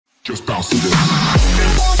Just bounce to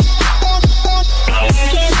this.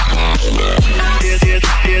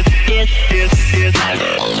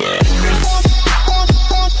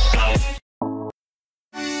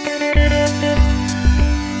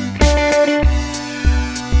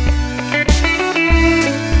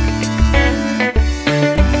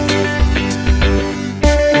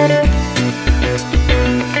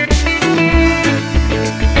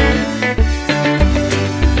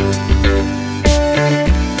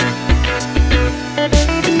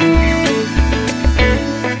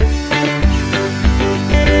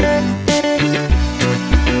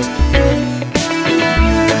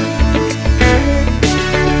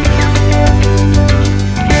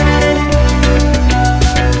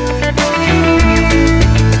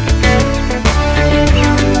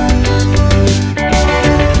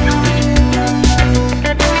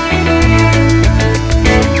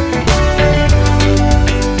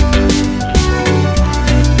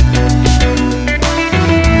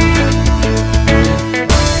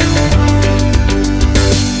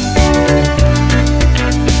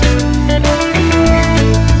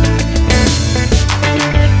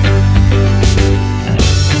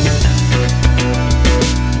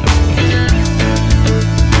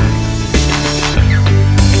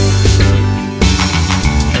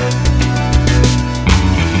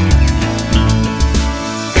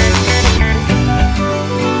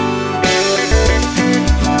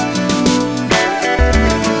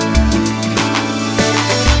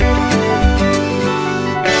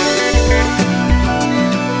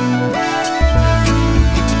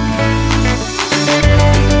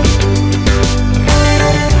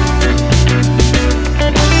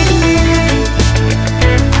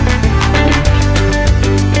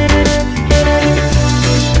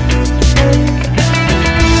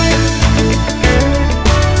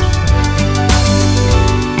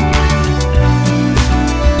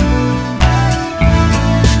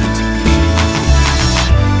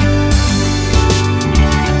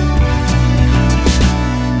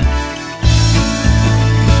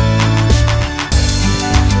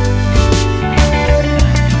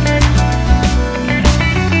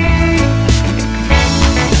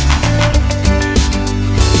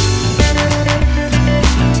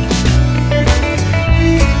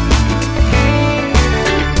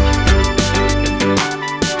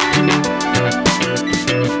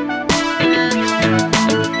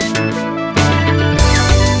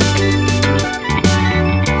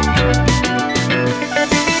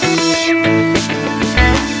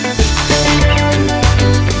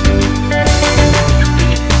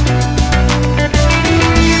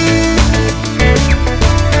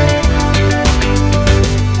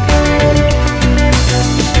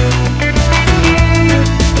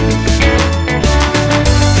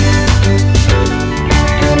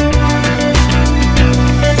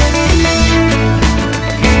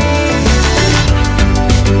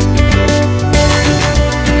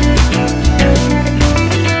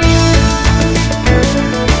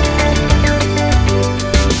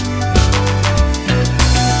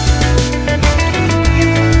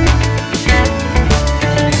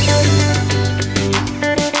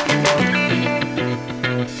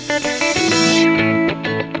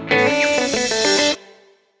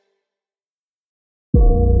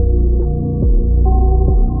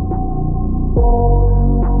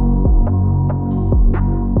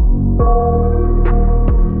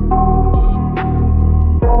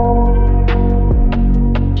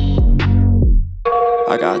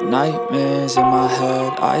 I got nightmares in my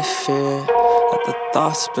head, I fear that the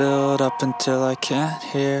thoughts build up until I can't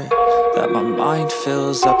hear, that my mind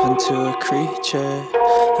fills up into a creature,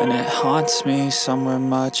 and it haunts me somewhere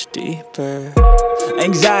much deeper.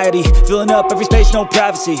 Anxiety, filling up every space, no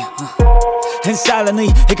privacy. And silently,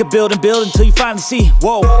 it could build and build until you finally see,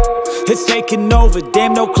 whoa, it's taking over,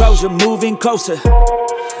 damn no closure, moving closer.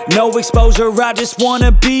 No exposure, I just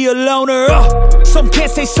wanna be a loner. Some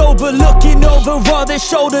can't stay sober, looking over all their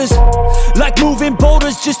shoulders, like moving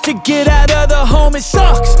boulders just to get out of the home. It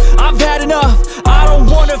sucks, I've had enough, I don't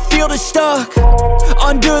wanna feel the stuck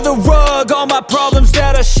under the rug, all my problems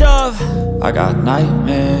that I shove. I got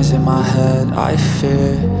nightmares in my head, I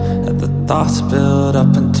fear that the thoughts build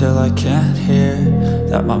up until I can't hear,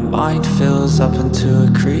 that my mind fills up into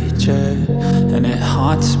a creature, and it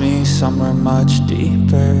haunts me somewhere much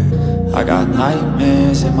deeper. I got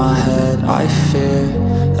nightmares in my head, I fear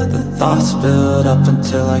that the thoughts build up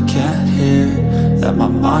until I can't hear, that my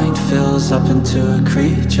mind fills up into a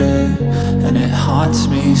creature, and it haunts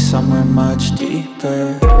me somewhere much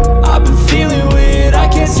deeper. I've been feeling weird, I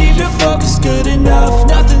can't seem to focus good enough,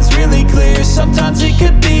 nothing's really clear, sometimes it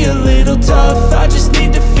could be a little tough. I just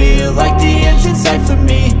need to feel like the end's in sight for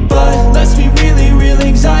me, but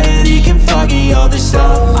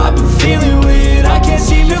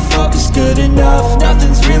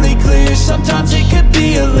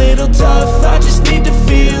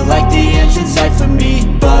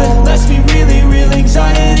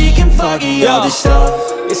foggy, all this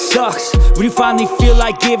stuff. It sucks when you finally feel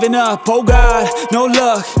like giving up. Oh God, no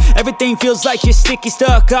luck. Everything feels like you're sticky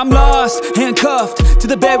stuck. I'm lost, handcuffed to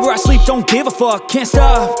the bed where I sleep. Don't give a fuck, can't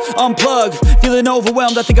stop. Unplug, feeling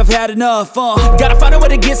overwhelmed. I think I've had enough. Gotta find a way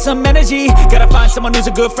to get some energy. Gotta find someone who's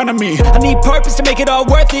a good friend of me. I need purpose to make it all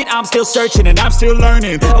worth it. I'm still searching and I'm still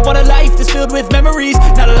learning. I want a life that's filled with memories,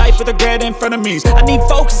 not a life with regret in front of me. I need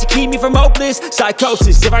focus to keep me from hopeless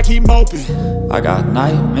psychosis if I keep moping. I got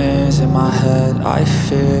nightmares in my head, I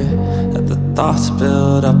fear that the thoughts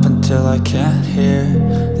build up until I can't hear,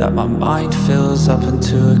 that my mind fills up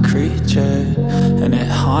into a creature, and it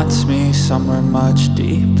haunts me somewhere much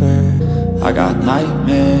deeper. I got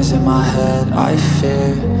nightmares in my head, I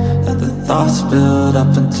fear that the thoughts build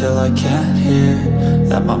up until I can't hear,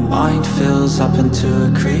 that my mind fills up into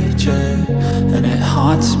a creature, and it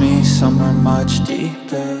haunts me somewhere much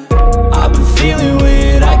deeper. I've been feeling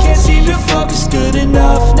weird, I can't seem to focus good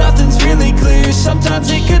enough. Nothing's really clear,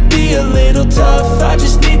 sometimes it could be a little tough. I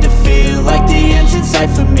just need to feel like the end's in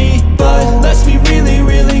sight for me, but let's be really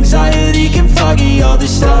real, anxiety can foggy all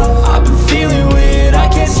this stuff. I've been feeling weird, I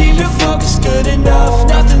can't seem to focus good enough.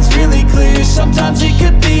 Nothing's really clear, sometimes it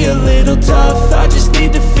could be a little tough. I just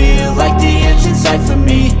need to feel like the end's in sight for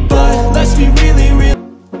me, but let's be really real.